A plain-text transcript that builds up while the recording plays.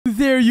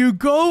there you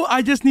go.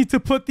 I just need to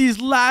put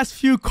these last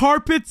few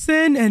carpets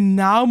in, and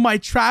now my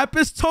trap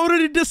is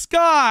totally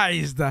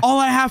disguised. All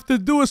I have to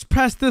do is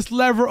press this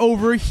lever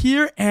over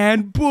here,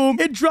 and boom,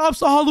 it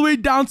drops all the way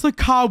down to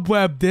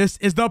cobweb. This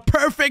is the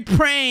perfect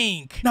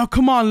prank. Now,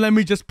 come on, let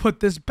me just put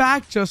this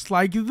back just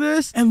like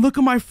this. And look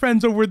at my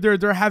friends over there.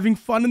 They're having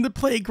fun in the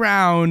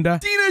playground.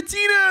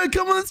 Tina,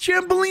 come on this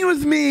trampoline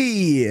with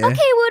me. Okay,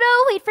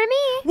 Wudo, wait for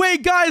me.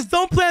 Wait, guys,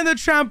 don't play on the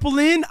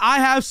trampoline. I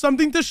have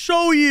something to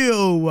show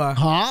you.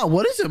 Huh?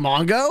 What is it,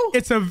 Mongo?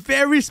 It's a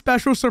very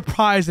special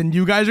surprise, and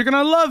you guys are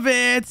gonna love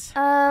it.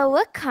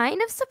 What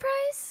kind of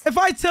surprise? If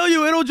I tell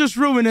you, it'll just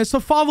ruin it. So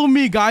follow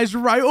me, guys,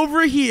 right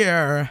over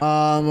here.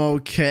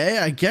 Okay.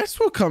 I guess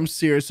we'll come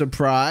see your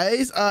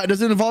surprise.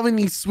 Does it involve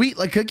anything sweet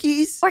like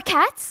cookies? Or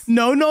cats?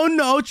 No.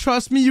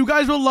 Trust me, you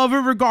guys will love it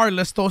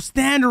regardless. So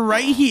stand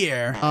right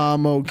here.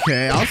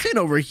 Okay. I'll stand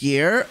over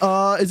here.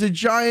 Is a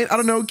giant, I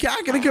don't know, cat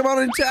gonna come out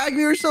and tag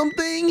me or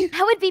something?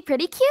 That would be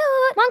pretty cute.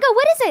 Mongo,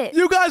 what is it?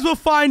 You guys will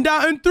find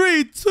out in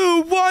 3,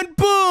 2, 1,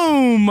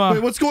 boom.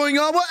 Wait, what's going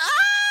on? What?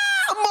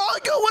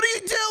 Mongo, what are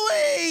you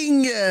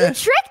doing? You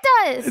tricked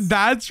us.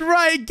 That's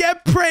right.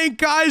 Get pranked,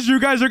 guys. You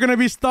guys are going to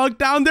be stuck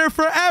down there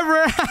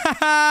forever.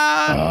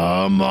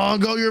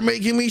 Mongo, you're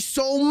making me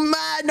so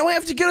mad. Now I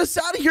have to get us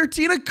out of here,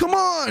 Tina. Come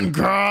on.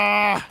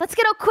 Grr. Let's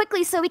get out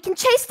quickly so we can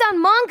chase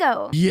down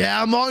Mongo.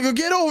 Yeah, Mongo,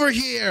 get over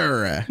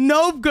here.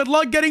 Nope. Good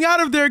luck getting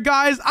out of there,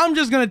 guys. I'm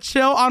just going to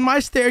chill on my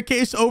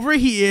staircase over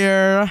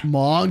here.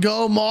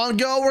 Mongo,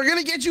 we're going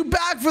to get you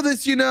back for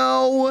this, you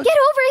know. Get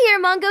over here,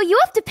 Mongo. You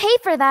have to pay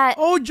for that.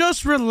 Oh,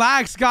 just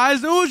relax,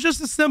 guys. It was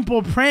just a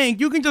simple prank.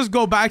 You can just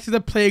go back to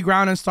the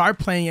playground and start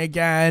playing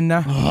again.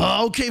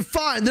 Okay,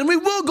 fine. Then we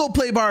will go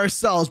play by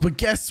ourselves. But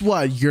guess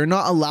what? You're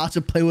not allowed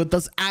to play with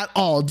us at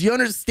all. Do you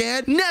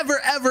understand? Never,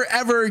 ever,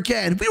 ever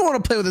again. We don't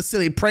want to play with a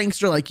silly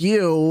prankster like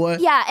you.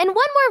 Yeah, and one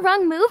more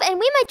wrong move, and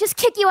we might just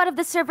kick you out of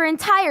the server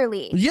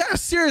entirely. Yeah,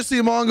 seriously,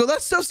 Mongo.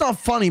 That stuff's not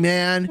funny,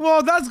 man.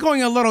 Well, that's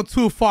going a little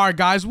too far,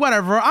 guys.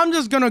 Whatever. I'm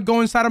just gonna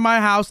go inside of my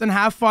house and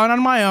have fun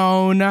on my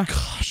own.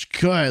 Gosh,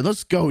 good.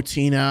 Let's go,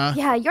 Tina.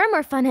 Yeah, you're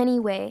more fun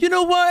anyway. You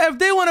know what? If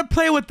they want to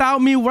play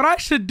without me, what I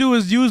should do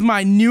is use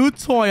my new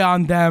toy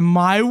on them.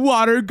 My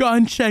water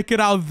gun. Check it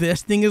out.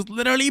 This thing is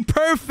literally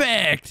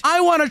perfect. I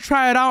want to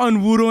try it out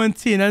on Wudo and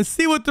Tina and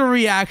see what the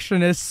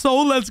reaction is.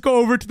 So let's go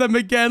over to them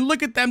again.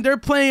 Look at them. They're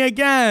playing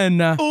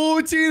again.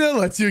 Oh, Tina,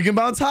 let's see who can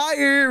bounce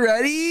higher.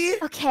 Ready?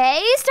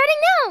 Okay, starting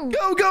now.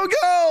 Go, go,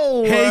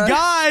 go. Hey,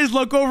 guys,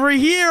 look over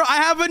here. I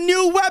have a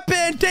new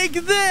weapon. Take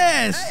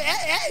this.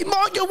 Hey,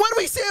 Mongo, what do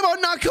we say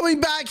about not coming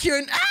back here?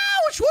 And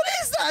ouch, what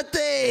is that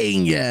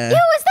thing? Ew, is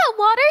that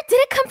water? Did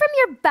it come from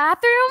your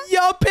bathroom?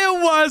 Yup,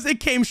 it was. It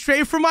came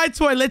straight from my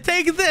toilet.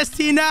 Take this,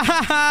 Tina.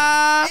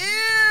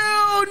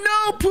 Ew,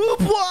 no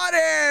poop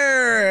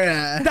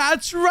water.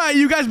 That's right.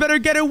 You guys better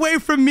get away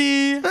from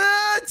me.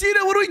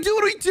 Tina, what do we do?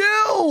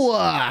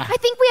 I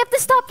think we have to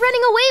stop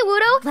running away,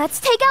 Wudo. Let's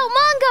take out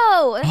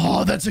Mongo.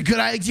 Oh, that's a good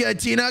idea,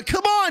 Tina.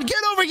 Come on, get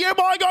over here,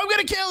 Mongo. I'm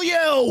going to kill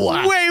you.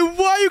 Wait,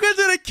 what? You guys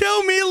gonna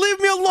kill me? Leave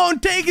me alone.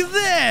 Take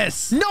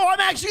this. No, I'm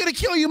actually going to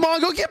kill you,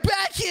 Mongo. Get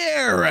back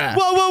here.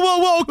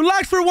 Whoa.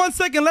 Relax for 1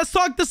 second. Let's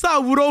talk this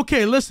out, Wudo.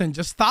 Okay, listen.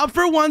 Just stop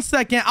for 1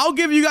 second. I'll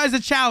give you guys a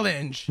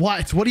challenge.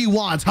 What? What do you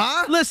want,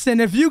 huh? Listen,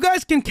 if you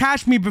guys can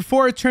catch me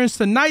before it turns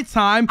to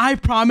nighttime, I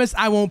promise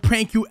I won't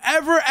prank you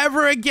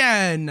ever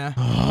again.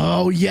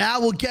 Oh, yeah?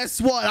 Well,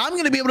 guess what? I'm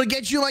going to be able to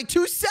get you in like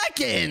 2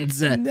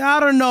 seconds. I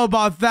don't know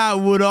about that,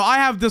 Wudo. I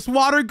have this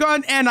water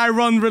gun and I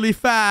run really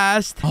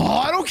fast. Oh,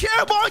 I don't care,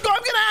 Mongo. I'm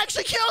going to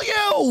actually kill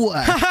you.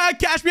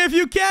 Catch me if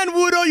you can,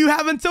 Wudo. You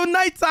have until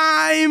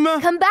nighttime.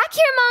 Come back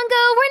here,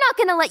 Mongo. We're not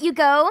gonna let you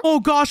go. Oh,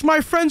 gosh.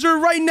 My friends are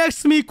right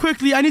next to me.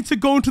 Quickly, I need to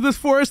go into this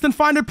forest and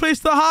find a place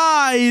to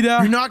hide.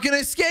 You're not going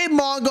to escape,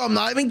 Mongo. I'm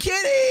not even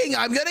kidding.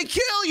 I'm going to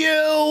kill you.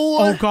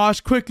 Oh,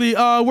 gosh. Quickly.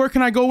 Where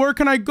can I go?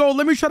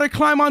 Let me try to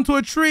climb onto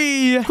a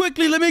tree.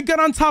 Quickly, let me get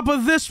on top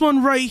of this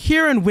one right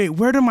here. And wait,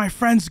 where did my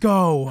friends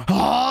go?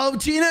 Oh,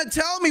 Tina,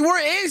 tell me,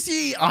 where is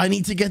he? I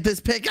need to get this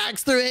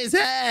pickaxe through his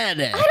head.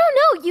 I don't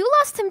know. You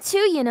lost him too,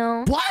 you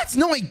know. What?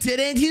 No, I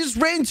didn't. He just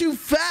ran too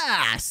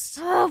fast.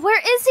 Where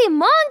is he,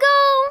 Mongo?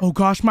 Oh,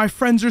 gosh. My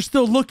friends are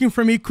still looking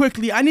for me.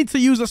 Quickly, I need to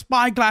use a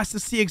spyglass to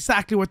see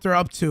exactly what they're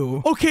up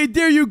to. Okay,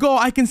 there you go.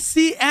 I can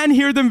see and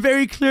hear them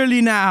very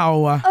clearly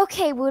now.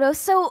 Okay, Wudo.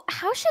 So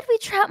how should we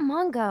trap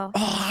Mongo?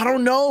 Oh, I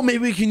don't know. Maybe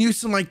we can use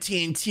some like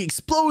TNT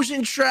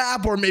explosion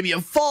trap or maybe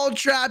a fall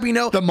trap, you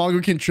know, that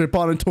Mongo can trip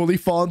on and totally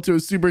fall into a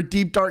super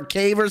deep dark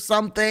cave or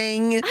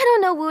something. I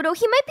don't know, Wudo.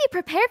 He might be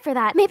prepared for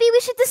that. Maybe we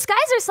should disguise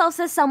ourselves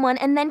as someone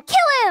and then kill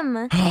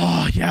him.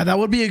 Oh, Yeah, that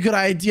would be a good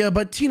idea.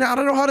 But Tina, I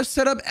don't know how to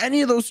set up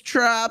any of those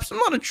traps. I'm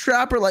not a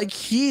trapper like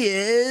he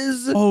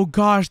is. Oh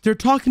gosh, they're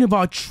talking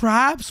about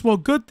traps? Well,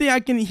 good thing I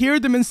can hear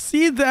them and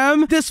see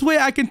them. This way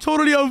I can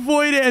totally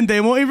avoid it and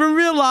they won't even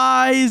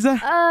realize.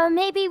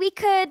 Maybe we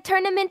could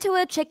turn him into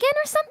a chicken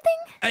or something?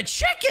 A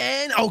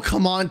chicken? Oh,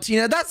 come on,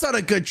 Tina. That's not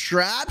a good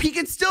trap. He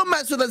can still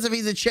mess with us if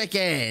he's a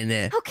chicken.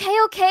 Okay.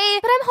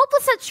 But I'm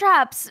hopeless at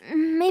traps.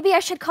 Maybe I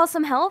should call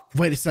some help?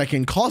 Wait a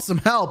second. Call some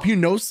help. You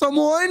know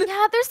someone?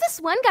 Yeah, there's this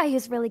one guy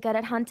who's really good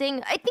at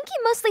hunting. I think he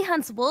mostly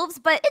hunts wolves,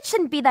 but it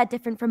shouldn't be that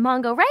different from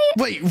Mongo, right?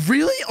 Wait,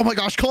 really? Oh my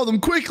gosh, call them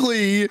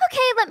quickly.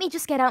 Okay, let me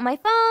just get out my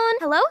phone.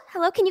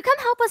 Hello, can you come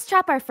help us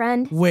trap our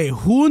friend? Wait,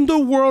 who in the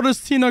world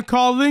is Tina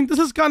calling? This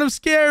is kind of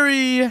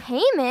scary.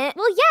 Payment?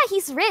 Well, yeah,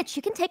 he's rich.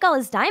 You can take all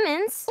his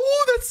diamonds.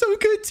 Oh, that's so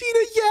good, Tina.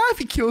 Yeah, if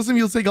he kills him,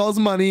 he'll take all his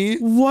money.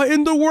 What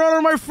in the world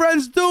are my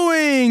friends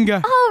doing?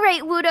 All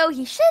right, Wudo,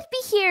 he should be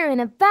here in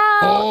about...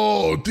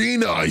 Oh,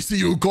 Tina, I see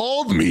you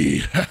called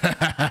me.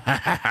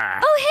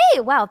 Oh, hey,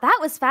 wow, that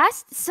was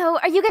fast. So,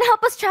 are you gonna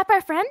help us trap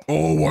our friend?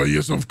 Oh, why,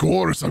 yes, of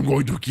course. I'm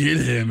going to kill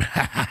him.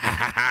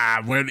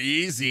 Well,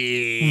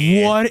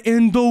 easy. What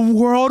in the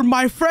world?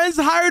 My friends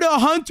hired a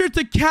hunter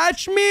to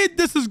catch me?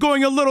 This is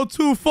going a little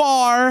too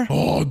far.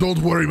 Oh, don't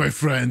worry, my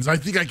friends. I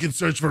think I can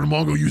search for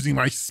Mongo using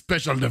my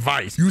special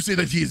device. You say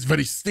that he is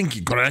very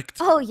stinky, correct?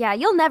 Oh, yeah,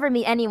 you'll never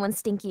meet anyone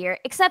stinkier.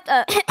 Except,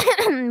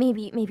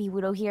 maybe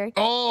Wudo here.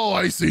 Oh,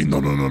 I see.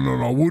 No.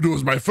 Wudo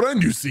is my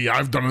friend, you see.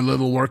 I've done a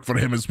little work for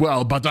him as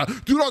well. But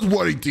do not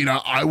worry,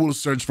 Tina. I will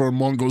search for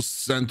Mongo's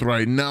scent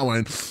right now.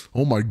 And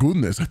oh my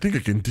goodness, I think I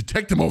can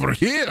detect him over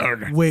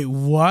here. Wait,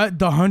 what?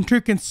 The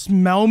hunter can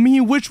smell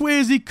me? Which way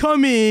is he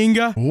coming?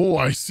 Oh,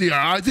 I see.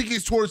 I think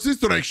he's towards this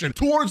direction,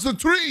 towards the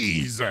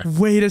trees.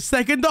 Wait a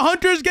second. The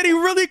hunter is getting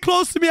really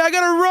close to me. I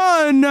gotta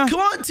run. Come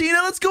on,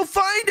 Tina. Let's go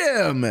find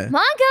him.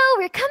 Mongo,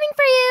 we're coming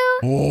for you.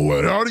 Oh,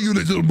 where are you,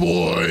 little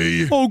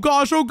boy? Oh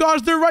gosh,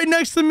 they're right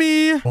next to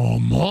me. Oh,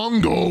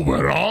 Mongo,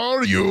 where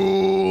are you?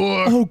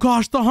 Oh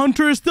gosh, the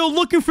hunter is still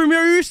looking for me.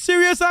 Are you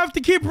serious? I have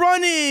to keep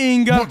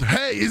running. But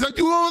hey, is that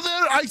you over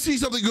there? I see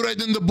something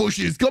right in the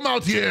bushes. Come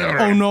out here.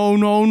 Oh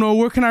no.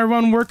 Where can I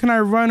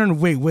run? And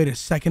wait a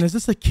second. Is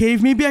this a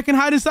cave? Maybe I can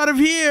hide inside of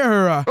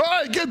here.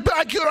 Hey, get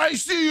back here. I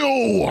see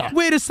you.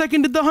 Wait a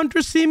second. Did the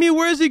hunter see me?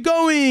 Where is he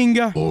going?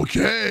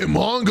 Okay,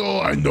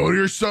 Mongo, I know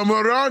you're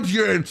somewhere around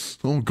here. And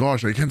oh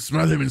gosh, I can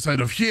smell him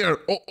inside of here.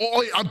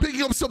 Oh, I'm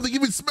picking up something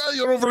even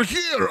smellier over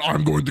here.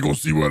 I'm going to go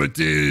see what it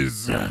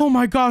is. Oh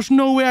my gosh,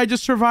 no way I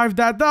just survived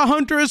that. The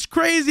hunter is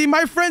crazy.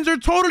 My friends are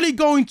totally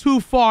going too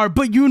far.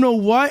 But you know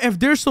what? If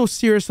they're so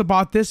serious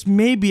about this,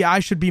 maybe I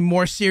should be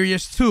more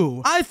serious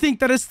too. I think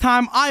that it's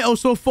time I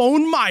also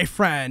phone my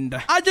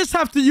friend. I just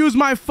have to use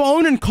my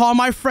phone and call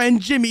my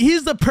friend Jimmy.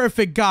 He's the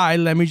perfect guy.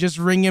 Let me just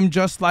ring him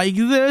just like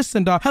this.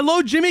 And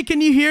hello, Jimmy,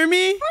 can you hear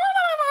me?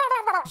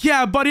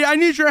 Yeah, buddy, I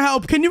need your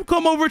help. Can you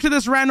come over to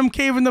this random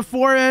cave in the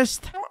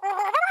forest?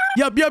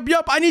 Yup.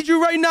 I need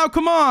you right now.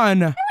 Come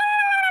on.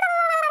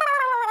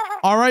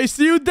 All right,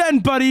 see you then,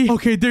 buddy.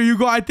 Okay, there you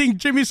go. I think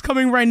Jimmy's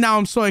coming right now.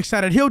 I'm so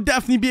excited. He'll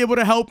definitely be able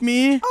to help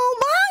me. Oh,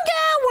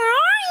 Mongo, where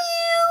are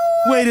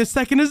you? Wait a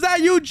second. Is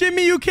that you,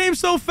 Jimmy? You came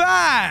so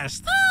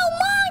fast. Oh,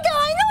 Mongo,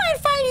 I know I'd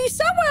find you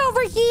somewhere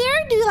over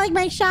here. Do you like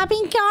my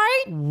shopping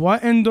cart?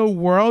 What in the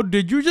world?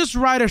 Did you just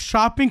ride a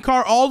shopping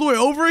cart all the way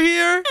over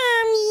here?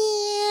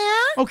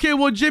 Yeah. Okay,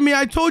 well, Jimmy,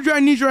 I told you I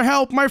need your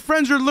help. My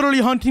friends are literally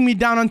hunting me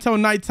down until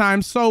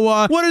nighttime. So,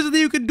 what is it that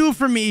you could do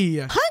for me?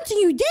 Hunting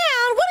you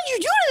down? What did you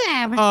do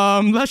to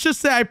them? Let's just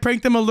say I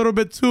pranked them a little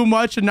bit too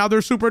much and now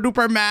they're super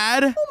duper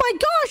mad. Oh my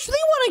gosh, they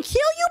want to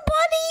kill you,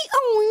 buddy?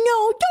 Oh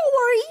no, don't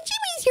worry.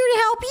 Jimmy's here to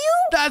help you.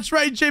 That's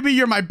right, Jimmy.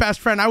 You're my best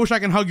friend. I wish I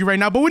can hug you right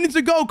now, but we need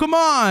to go. Come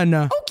on.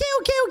 Okay.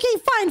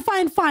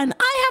 Fine.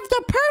 I have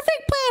the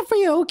perfect plan for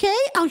you, okay?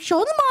 I'll show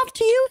them off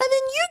to you, and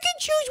then you can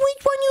choose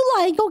which one you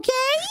like,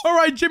 okay? All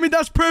right, Jimmy,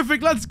 that's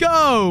perfect. Let's go.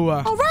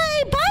 All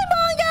right, bye,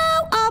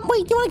 Mongo.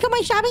 Wait, do you want to come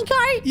my shopping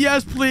cart?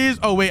 Yes, please.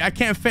 Oh, wait, I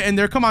can't fit in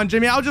there. Come on,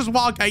 Jimmy. I'll just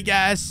walk, I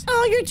guess.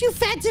 Oh, you're too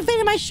fat to fit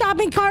in my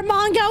shopping cart,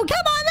 Mongo. Come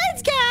on,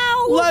 let's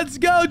go. Let's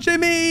go,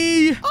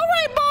 Jimmy. All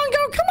right,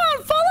 Mongo, come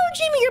on, follow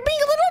Jimmy. You're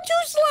being a little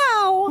too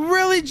slow.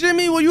 Really,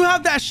 Jimmy? Well, you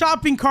have that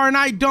shopping cart and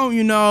I don't,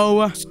 you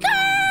know. Skirt!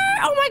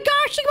 Oh my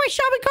gosh, look at my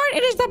shopping cart.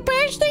 It is the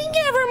best thing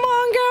ever,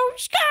 Mongo.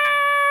 Skirt!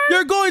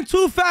 You're going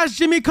too fast,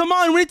 Jimmy. Come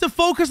on, we need to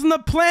focus on the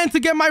plan to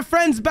get my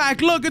friends back.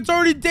 Look, it's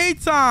already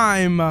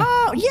daytime.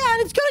 Oh, yeah,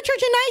 and it's going to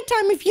church at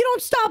nighttime if you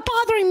don't stop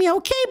bothering me,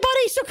 okay,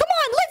 buddy? So come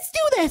on, let's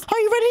do this. Are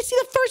you ready to see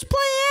the first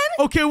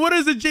plan? Okay, what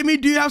is it, Jimmy?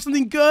 Do you have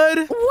something good?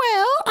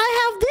 Well,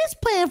 I have this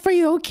plan for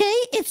you, okay?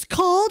 It's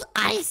called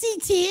Icy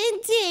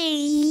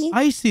TNT.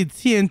 Icy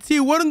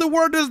TNT? What in the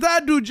world does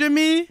that do,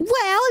 Jimmy?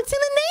 Well, it's in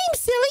the name,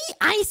 silly.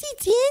 Icy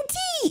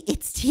TNT.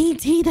 It's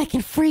TNT that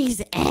can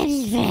freeze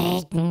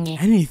anything.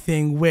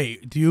 Anything?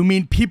 Wait, do you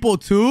mean people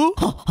too?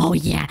 Oh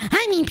yeah,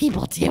 I mean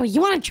people too. You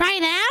want to try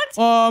it out?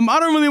 I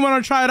don't really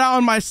want to try it out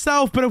on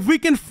myself, but if we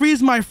can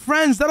freeze my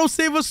friends, that'll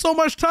save us so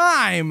much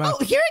time. Oh,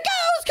 here it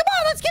goes. Come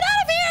on, let's get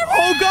out of here.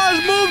 Oh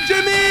gosh, move,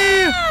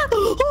 Jimmy.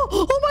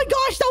 Oh my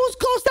gosh, that was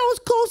close.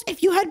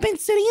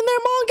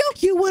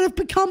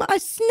 become a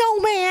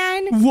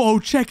snowman. Whoa,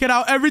 check it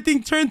out.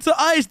 Everything turned to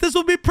ice. This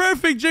will be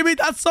perfect, Jimmy.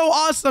 That's so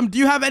awesome. Do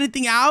you have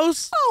anything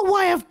else? Oh,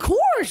 why, of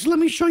course. Let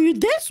me show you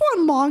this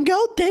one, Mongo.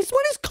 This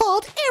one is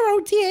called Arrow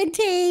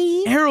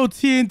TNT. Arrow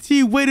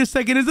TNT. Wait a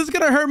second. Is this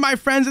going to hurt my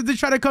friends if they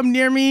try to come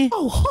near me?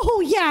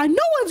 Oh, yeah.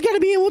 No one's going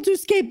to be able to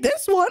escape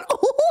this one.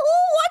 Oh,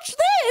 watch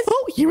this.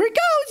 Oh, here it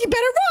goes. You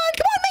better run.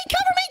 Come on, mate.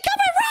 Cover me.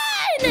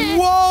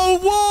 Run.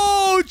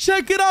 Whoa.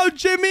 Check it out,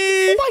 Jimmy.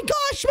 Oh, my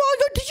gosh,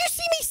 Mongo. Did you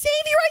see me save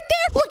you right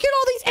there? Look at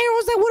all these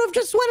arrows that would have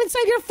just went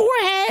inside your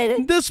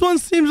forehead. This one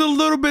seems a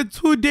little bit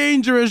too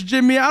dangerous,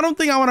 Jimmy. I don't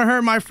think I want to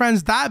hurt my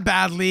friends that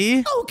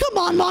badly. Oh, come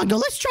on, Mongo.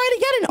 Let's try it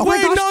again. Oh,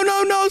 wait, my gosh.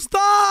 no.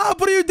 Stop.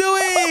 What are you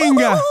doing?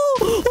 I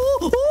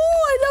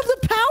love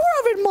the power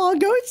of it,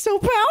 Mongo. It's so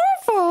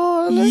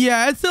powerful.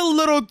 Yeah, it's a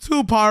little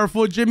too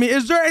powerful, Jimmy.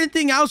 Is there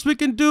anything else we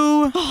can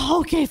do? Oh,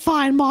 okay,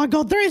 fine,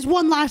 Mongo. There is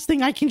one last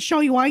thing I can show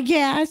you, I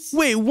guess.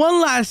 Wait,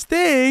 one last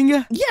thing?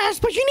 Yes,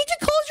 but you need to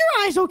close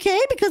your eyes, okay?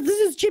 Because this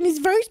is Jimmy's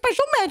very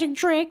special magic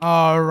trick.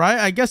 All right,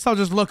 I guess I'll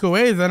just look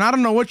away then. I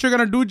don't know what you're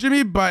going to do,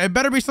 Jimmy, but it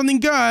better be something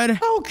good. Okay,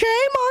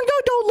 Mongo,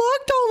 don't look.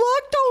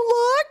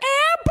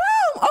 And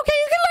boom! Okay,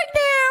 you can look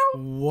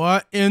now.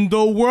 What in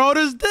the world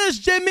is this,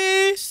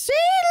 Jimmy? See,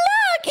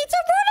 look, it's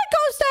a roller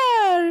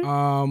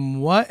coaster.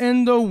 What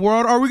in the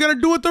world are we going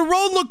to do with the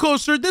roller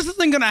coaster? This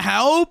isn't going to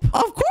help. Of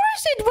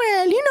course it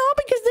will,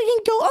 because they can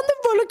go on the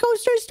roller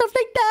coaster and stuff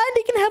like that.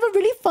 They can have a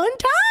really fun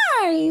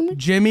time.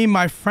 Jimmy,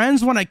 my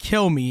friends want to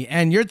kill me,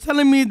 and you're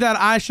telling me that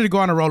I should go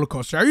on a roller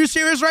coaster. Are you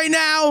serious right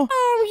now?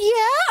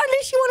 Yeah,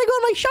 unless you want to go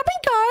on my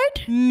shopping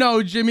cart.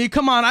 No, Jimmy,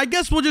 come on. I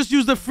guess we'll just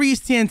use the freeze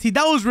TNT.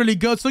 That was really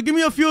good, so give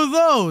me a few of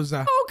those.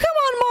 Oh, come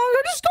on,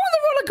 Mongo. Just go on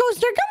the roller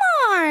coaster. Come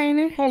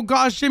on. Oh,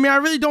 gosh, Jimmy, I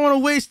really don't want to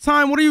waste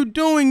time. What are you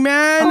doing,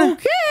 man?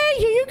 Okay,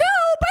 here you go.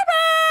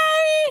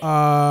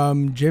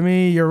 Bye-bye.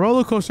 Jimmy, your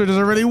roller coaster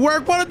doesn't really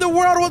work. What in the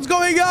world? What's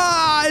going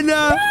on?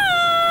 Bye.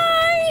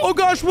 Oh,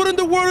 gosh, what in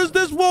the world is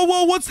this?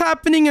 Whoa, what's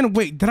happening? And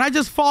wait, did I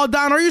just fall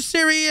down? Are you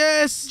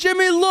serious?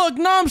 Jimmy, look,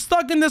 now I'm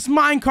stuck in this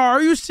minecart.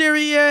 Are you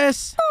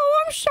serious?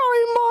 Oh, I'm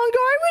sorry, Mongo.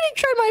 I really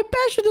tried my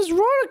best with this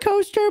roller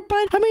coaster,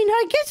 but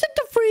I guess if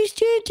the freeze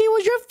TNT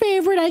was your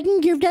favorite, I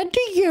can give that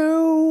to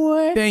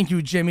you. Thank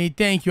you, Jimmy.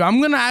 Thank you. I'm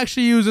going to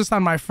actually use this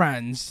on my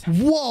friends.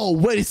 Whoa,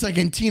 wait a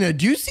second, Tina.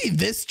 Do you see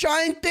this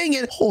giant thing?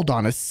 And hold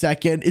on a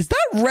second. Is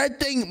that red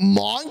thing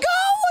Mongo?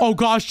 Oh,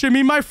 gosh,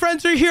 Jimmy, my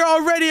friends are here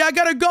already. I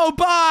gotta go.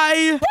 Bye.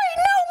 Wait, no,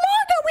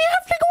 Mongo. We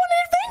have to go on an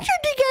adventure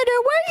together.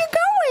 Where are you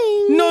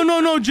going?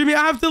 No, Jimmy.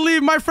 I have to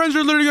leave. My friends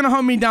are literally going to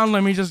hunt me down.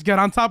 Let me just get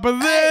on top of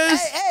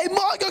this. Hey,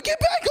 Mongo, get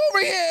back over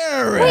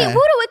here. Wait,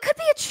 Wudo, it could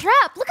be a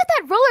trap. Look at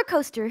that roller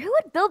coaster. Who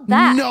would build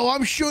that? No,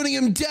 I'm shooting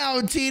him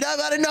down, Tina. I've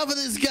had enough of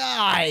this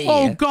guy.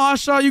 Oh,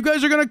 gosh. You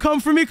guys are going to come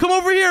for me. Come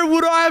over here,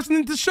 Wudo. I have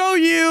something to show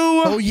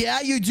you. Oh,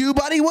 yeah, you do,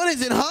 buddy? What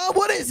is it, huh?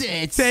 What is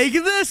it? Take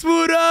this,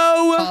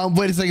 Wudo.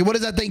 Wait a second. What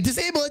is that thing?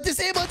 Disable it.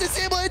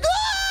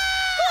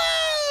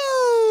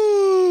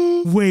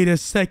 Wait a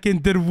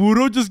second. Did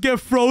Wudo just get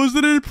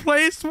frozen in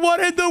place?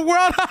 What in the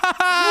world?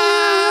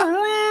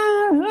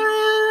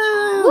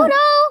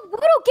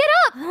 Wudo, get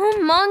up. Oh,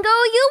 Mongo,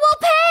 you will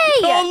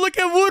pay. Oh, look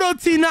at Wudo,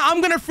 Tina.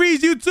 I'm going to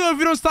freeze you too if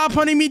you don't stop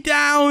hunting me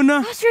down.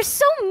 Gosh, you're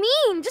so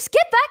mean. Just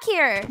get back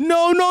here.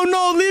 No.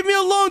 Leave me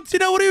alone,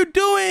 Tina. What are you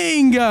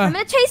doing? I'm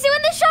going to chase you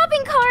in the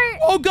shopping cart.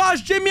 Oh,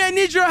 gosh, Jimmy, I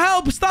need your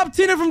help. Stop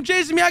Tina from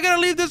chasing me. I got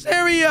to leave this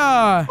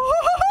area.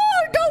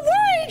 Don't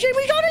worry.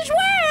 Jimmy's on his way.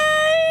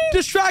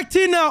 Distract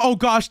Tina. Oh,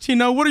 gosh,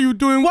 Tina, what are you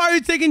doing? Why are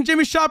you taking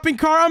Jimmy's shopping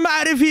cart? I'm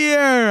out of here.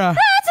 That's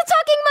a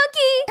talking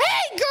monkey.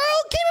 Hey,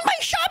 girl, give me my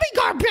shopping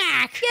cart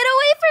back. Get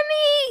away from me.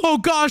 Oh,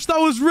 gosh, that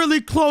was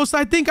really close.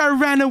 I think I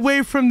ran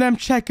away from them.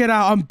 Check it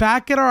out. I'm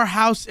back at our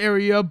house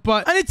area,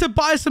 but I need to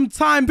buy some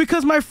time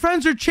because my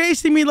friends are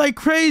chasing me like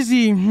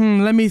crazy.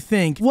 Let me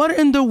think. What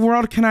in the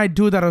world can I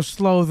do that'll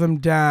slow them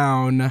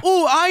down?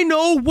 Oh, I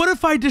know. What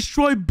if I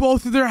destroy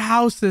both of their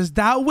houses?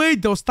 That way,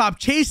 they'll stop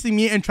chasing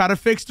me and try to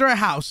fix their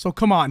house. So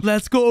come on.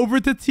 Let's go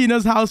over to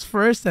Tina's house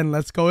first and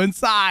let's go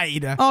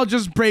inside. I'll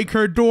just break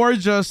her door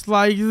just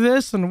like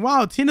this. And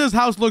wow, Tina's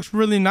house looks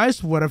really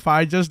nice. What if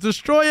I just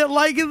destroy it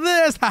like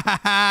this?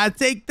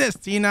 Take this,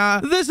 Tina.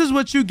 This is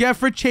what you get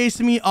for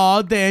chasing me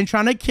all day and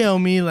trying to kill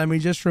me. Let me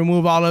just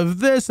remove all of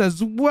this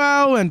as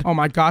well. And oh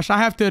my gosh, I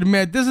have to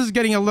admit, this is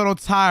getting a little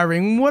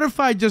tiring. What if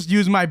I just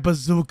use my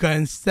bazooka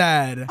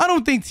instead? I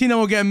don't think Tina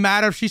will get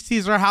mad if she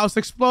sees her house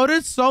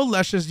exploded. So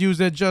let's just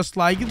use it just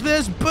like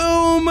this.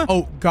 Boom.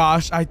 Oh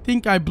gosh, I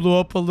think I blew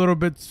up a little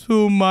bit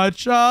too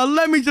much.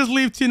 Let me just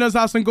leave Tina's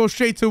house and go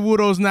straight to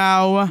Wudo's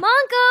now.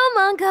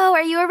 Mongo,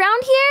 are you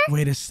around here?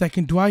 Wait a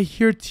second. Do I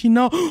hear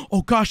Tina?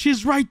 Oh gosh,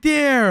 she's right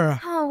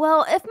there. Oh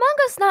Well, if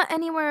Mongo's not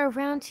anywhere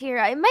around here,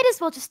 I might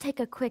as well just take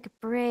a quick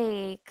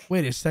break.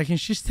 Wait a second.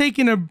 She's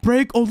taking a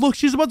break. Oh, look,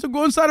 she's about to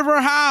go inside of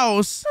her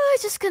house. I'm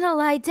just gonna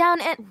lie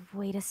down and...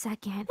 Wait a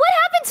second. What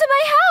happened to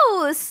my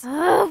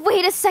house?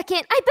 Wait a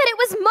second. I bet it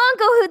was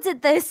Mongo who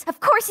did this. Of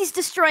course he's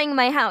destroying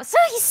my house.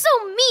 He's so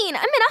mean.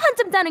 I'm gonna hunt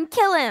him down and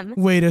kill him.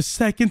 Wait a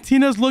second.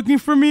 Tina's looking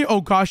for me.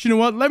 Oh, gosh. You know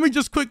what? Let me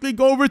just quickly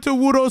go over to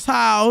Wudo's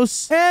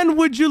house. And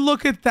would you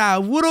look at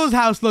that? Wudo's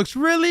house looks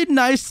really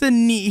nice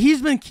and neat.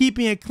 He's been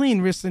keeping it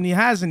clean recently,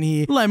 hasn't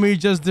he? Let me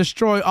just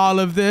destroy all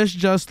of this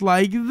just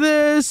like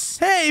this.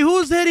 Hey,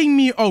 who's hitting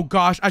me? Oh,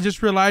 gosh. I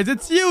just realized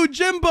it's you,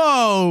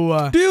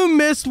 Jimbo. Do you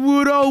miss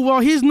Wudo? Well,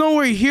 he's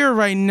nowhere here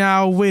right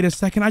now. Wait a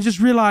second. I just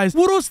realized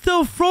Wudo's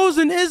still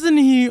frozen, isn't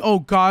he? Oh,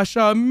 gosh.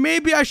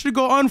 Maybe I should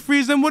go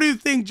unfreeze him. What do you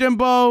think,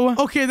 Jimbo?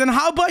 Okay, then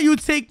how about you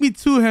take me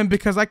to him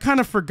because I kind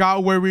of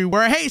forgot where we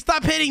were. Hey,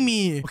 stop hitting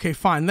me. Okay,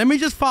 fine. Let me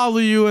just follow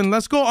you and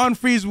let's go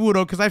unfreeze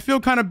Wudo because I feel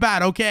kind of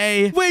bad,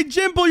 okay? Wait,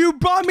 Jimbo, you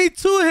brought me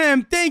to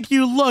him. Thank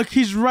you. Look,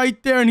 he's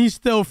right there and he's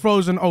still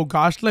frozen. Oh,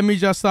 gosh. Let me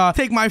just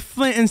take my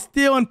flint and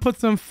steel and put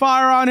some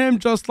fire on him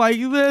just like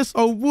this.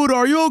 Oh, Wudo,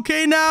 are you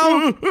okay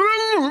now?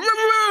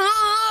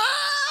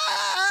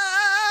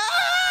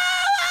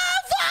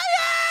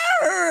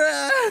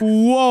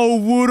 Whoa,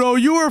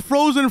 Wudo, you were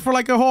frozen for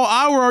like a whole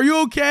hour. Are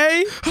you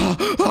okay?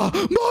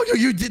 Mongo,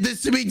 you did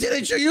this to me,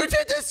 didn't you? You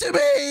did this to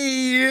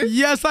me.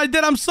 Yes, I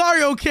did. I'm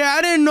sorry, okay?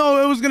 I didn't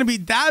know it was going to be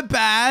that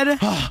bad.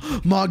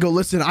 Mongo,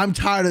 listen, I'm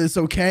tired of this,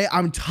 okay?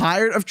 I'm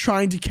tired of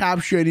trying to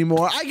capture you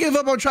anymore. I give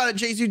up on trying to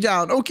chase you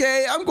down,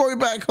 okay? I'm going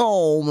back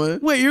home.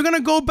 Wait, you're going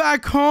to go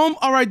back home?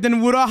 All right, then,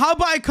 Wudo, how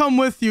about I come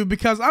with you?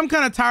 Because I'm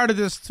kind of tired of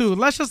this, too.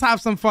 Let's just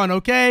have some fun,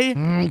 okay?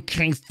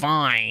 Okay,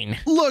 fine.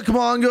 Look,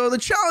 Mongo, the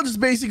challenge is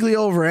basically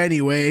over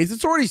anyways.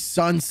 It's already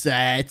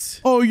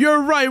sunset. Oh,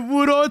 you're right,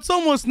 Wudo. It's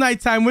almost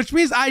nighttime, which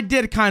means I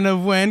did kind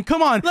of win.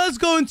 Come on, let's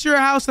go into your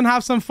house and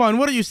have some fun.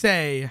 What do you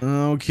say?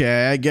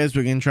 Okay, I guess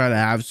we can try to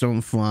have some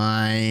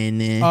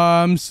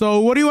fun. So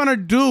what do you want to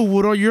do,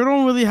 Wudo? You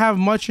don't really have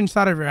much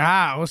inside of your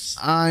house.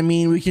 I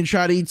mean, we can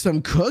try to eat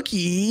some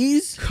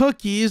cookies.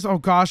 Cookies? Oh,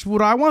 gosh,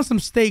 Wudo, I want some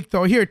steak,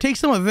 though. Here, take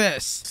some of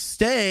this.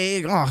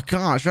 Steak? Oh,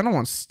 gosh, I don't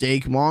want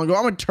steak, Mongo.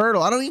 I'm a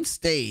turtle. I don't eat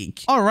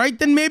steak. All right,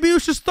 then maybe you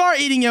should start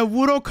eating it,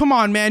 Wudo. Come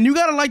on, man. You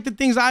gotta like the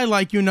things I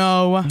like, you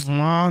know.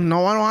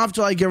 No, I don't have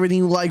to like everything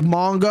you like,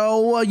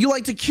 Mongo. You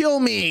like to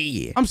kill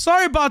me. I'm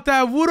sorry about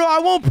that, Wudo. I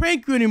won't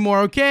prank you anymore,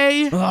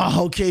 okay?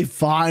 Oh, okay,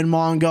 fine,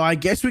 Mongo. I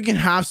guess we can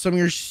have some of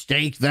your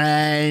steak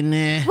then.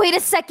 Wait a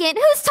second.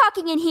 Who's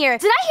talking in here?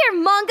 Did I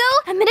hear Mongo?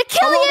 I'm gonna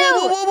kill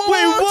you.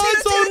 Wait, what?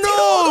 Tina,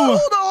 Oh, no.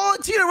 Hold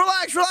on, Tina,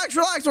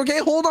 relax, okay?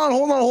 Hold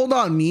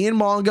on. Me and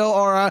Mongo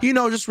are,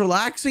 just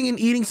relaxing and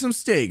eating some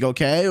steak,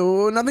 okay?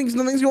 Nothing's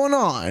going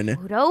on.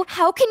 Wudo,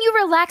 how can you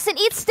relax and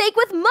eat steak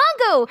with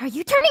Mongo? Are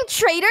you turning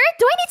traitor?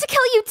 Do I need to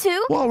kill you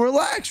too? Well,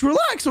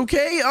 relax,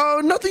 okay?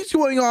 Nothing's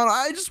going on.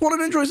 I just wanted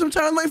to enjoy some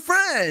time with my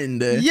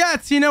friend. Yeah,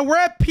 Tina, we're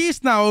at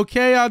peace now,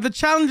 okay? The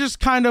challenge is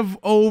kind of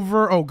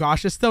over. Oh,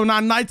 gosh, it's still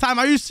not nighttime.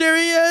 Are you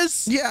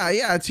serious?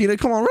 Yeah, Tina,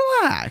 come on,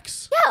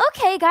 relax. Yeah,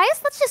 okay,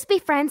 guys. Let's just be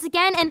friends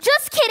again. And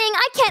just kidding,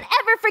 I can't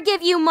ever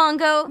forgive you,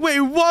 Mongo. Wait,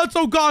 what?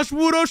 Oh, gosh,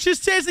 Wudo, she's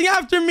chasing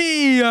after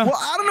me. Well,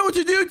 I don't know what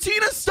to do.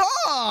 Tina,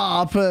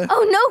 stop.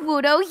 Oh, no,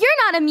 Wudo. You're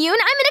not immune. I'm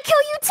gonna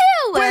kill you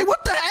too. Wait,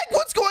 what the heck?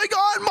 What's going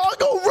on?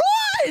 Mongo,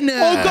 run!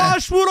 Oh,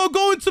 gosh, Wudo,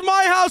 go into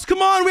my house.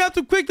 Come on, we have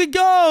to quickly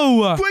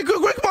go. Quick,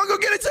 Mongo,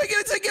 get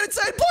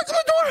inside. Block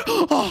the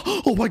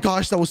door. Oh my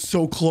gosh, that was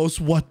so close.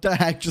 What the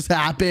heck just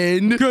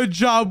happened? Good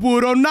job,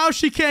 Wudo. Now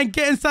she can't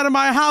get inside of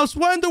my house.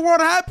 What in the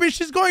world happened?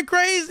 She's going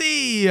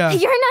crazy. You're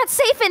not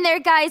safe in there,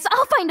 guys.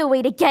 I'll find a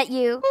way to get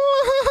you.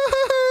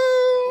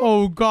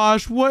 Oh,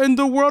 gosh, what in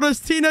the world is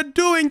Tina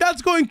doing?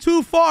 That's going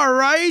too far,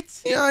 right?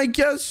 Yeah, I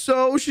guess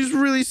so. She's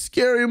really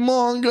scary,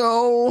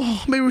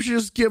 Mongo. Maybe we should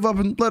just give up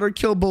and let her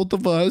kill both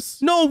of us.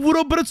 No,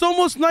 Wudo, but it's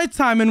almost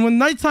nighttime, and when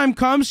nighttime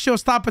comes, she'll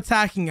stop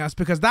attacking us,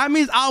 because that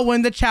means I'll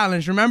win the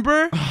challenge,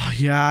 remember?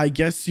 Yeah, I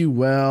guess you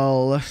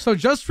will. So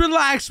just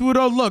relax,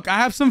 Wudo. Look, I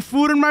have some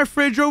food in my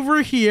fridge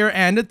over here,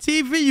 and a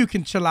TV you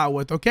can chill out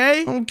with,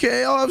 okay?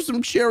 Okay, I'll have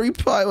some cherry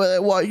pie while I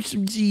watch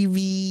some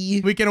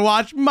TV. We can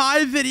watch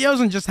my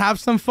videos and just have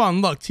some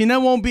fun. Look, Tina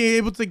won't be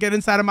able to get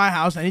inside of my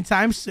house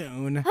anytime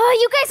soon. Oh,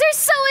 you guys are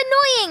so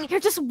annoying. You're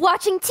just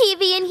watching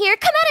TV in here.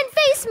 Come out and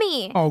face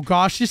me. Oh,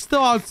 gosh, she's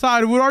still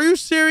outside. Wudo, are you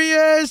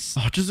serious?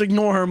 Oh, just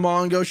ignore her,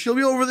 Mongo. She'll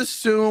be over this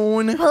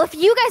soon. Well, if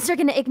you guys are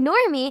gonna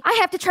ignore me, I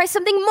have to try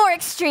something more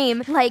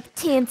extreme, like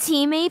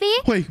TNT, maybe?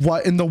 Wait,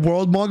 what in the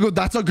world, Mongo?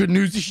 That's not good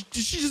news.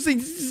 Did she just say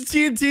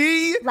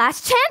TNT?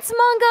 Last chance,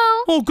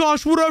 Mongo. Oh,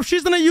 gosh, Wudo, if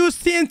she's gonna use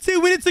TNT,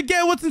 we need to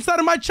get what's inside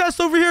of my chest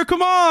over here.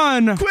 Come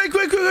on. Quick.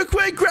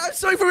 Grab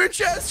something from your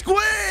chest,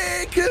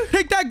 quick.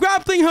 Take that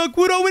grappling hook,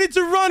 Wudo. We need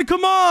to run.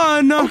 Come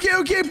on.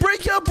 Okay.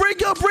 Break out.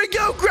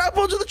 Grab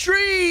onto the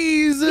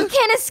trees. You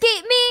can't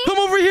escape me. Come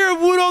over here,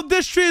 Wudo.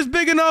 This tree is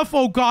big enough.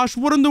 Oh, gosh,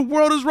 what in the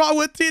world is wrong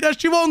with Tina?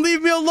 She won't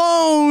leave me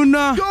alone.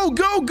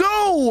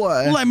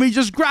 Go. Let me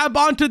just grab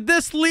onto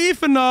this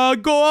leaf and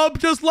go up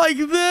just like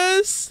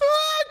this.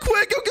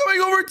 quick. I'm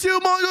going over too,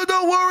 Mongo.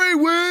 Don't worry.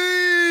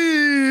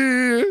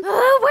 Wait.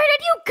 Where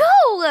did you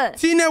go?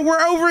 Tina,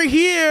 we're over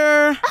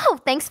here. Oh,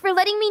 thanks for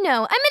letting me know.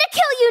 I'm gonna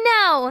kill you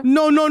now.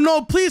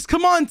 No. Please,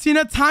 come on,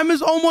 Tina. Time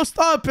is almost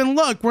up. And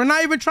look, we're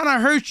not even trying to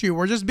hurt you.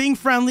 We're just being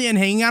friendly and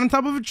hanging out on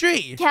top of a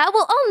tree. Yeah,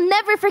 well, I'll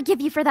never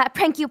forgive you for that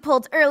prank you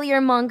pulled earlier,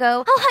 Mongo.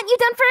 I'll hunt you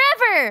down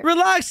forever.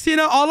 Relax,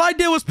 Tina. All I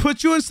did was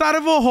put you inside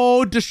of a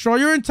hole, destroy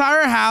your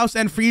entire house,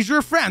 and freeze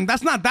your friend.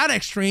 That's not that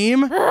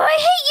extreme. I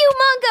hate you,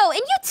 Mongo.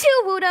 And you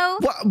too,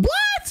 Wudo.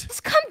 What?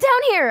 Just come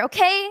down here,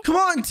 okay? Come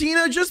on,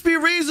 Tina. Just be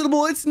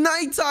reasonable. It's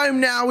nighttime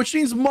now, which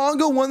means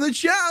Mongo won the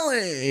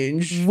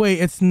challenge. Wait,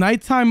 it's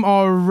nighttime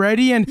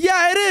already? And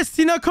yeah, it is,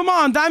 Tina. Come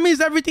on. That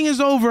means everything is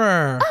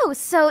over. Oh,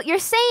 so you're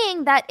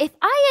saying that if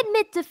I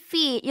admit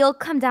defeat, you'll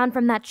come down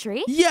from that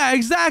tree? Yeah,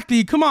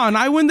 exactly. Come on.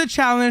 I win the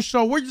challenge,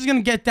 so we're just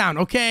gonna get down,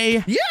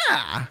 okay?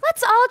 Yeah.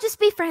 Let's all just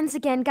be friends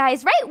again,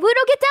 guys, right?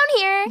 Wudo, get down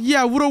here.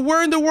 Yeah, Wudo,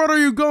 where in the world are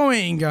you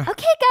going? Okay,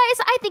 guys,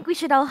 I think we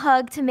should all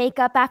hug to make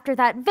up after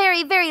that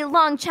very, very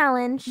long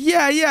challenge.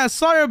 Yeah.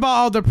 Sorry about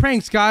all the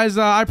pranks, guys.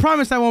 I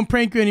promise I won't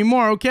prank you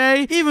anymore,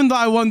 okay? Even though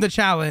I won the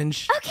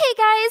challenge. Okay,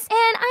 guys,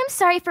 and I'm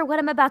sorry for what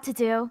I'm about to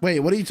do. Wait,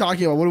 what are you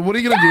talking about? What are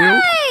you gonna do?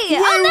 Hey,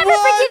 I'll never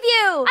what? forgive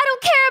you. I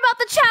don't care about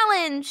the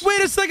challenge.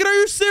 Wait a second, are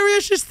you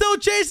serious? She's still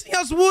chasing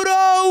us,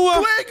 Wudo!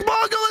 Quick,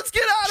 Mongo, let's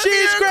get out of here.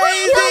 She's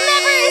crazy! You'll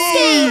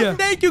never escape!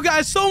 Thank you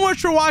guys so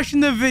much for watching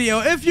the video.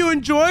 If you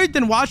enjoyed,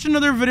 then watch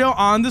another video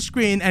on the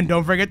screen. And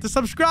don't forget to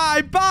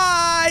subscribe.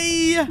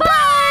 Bye!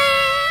 Bye!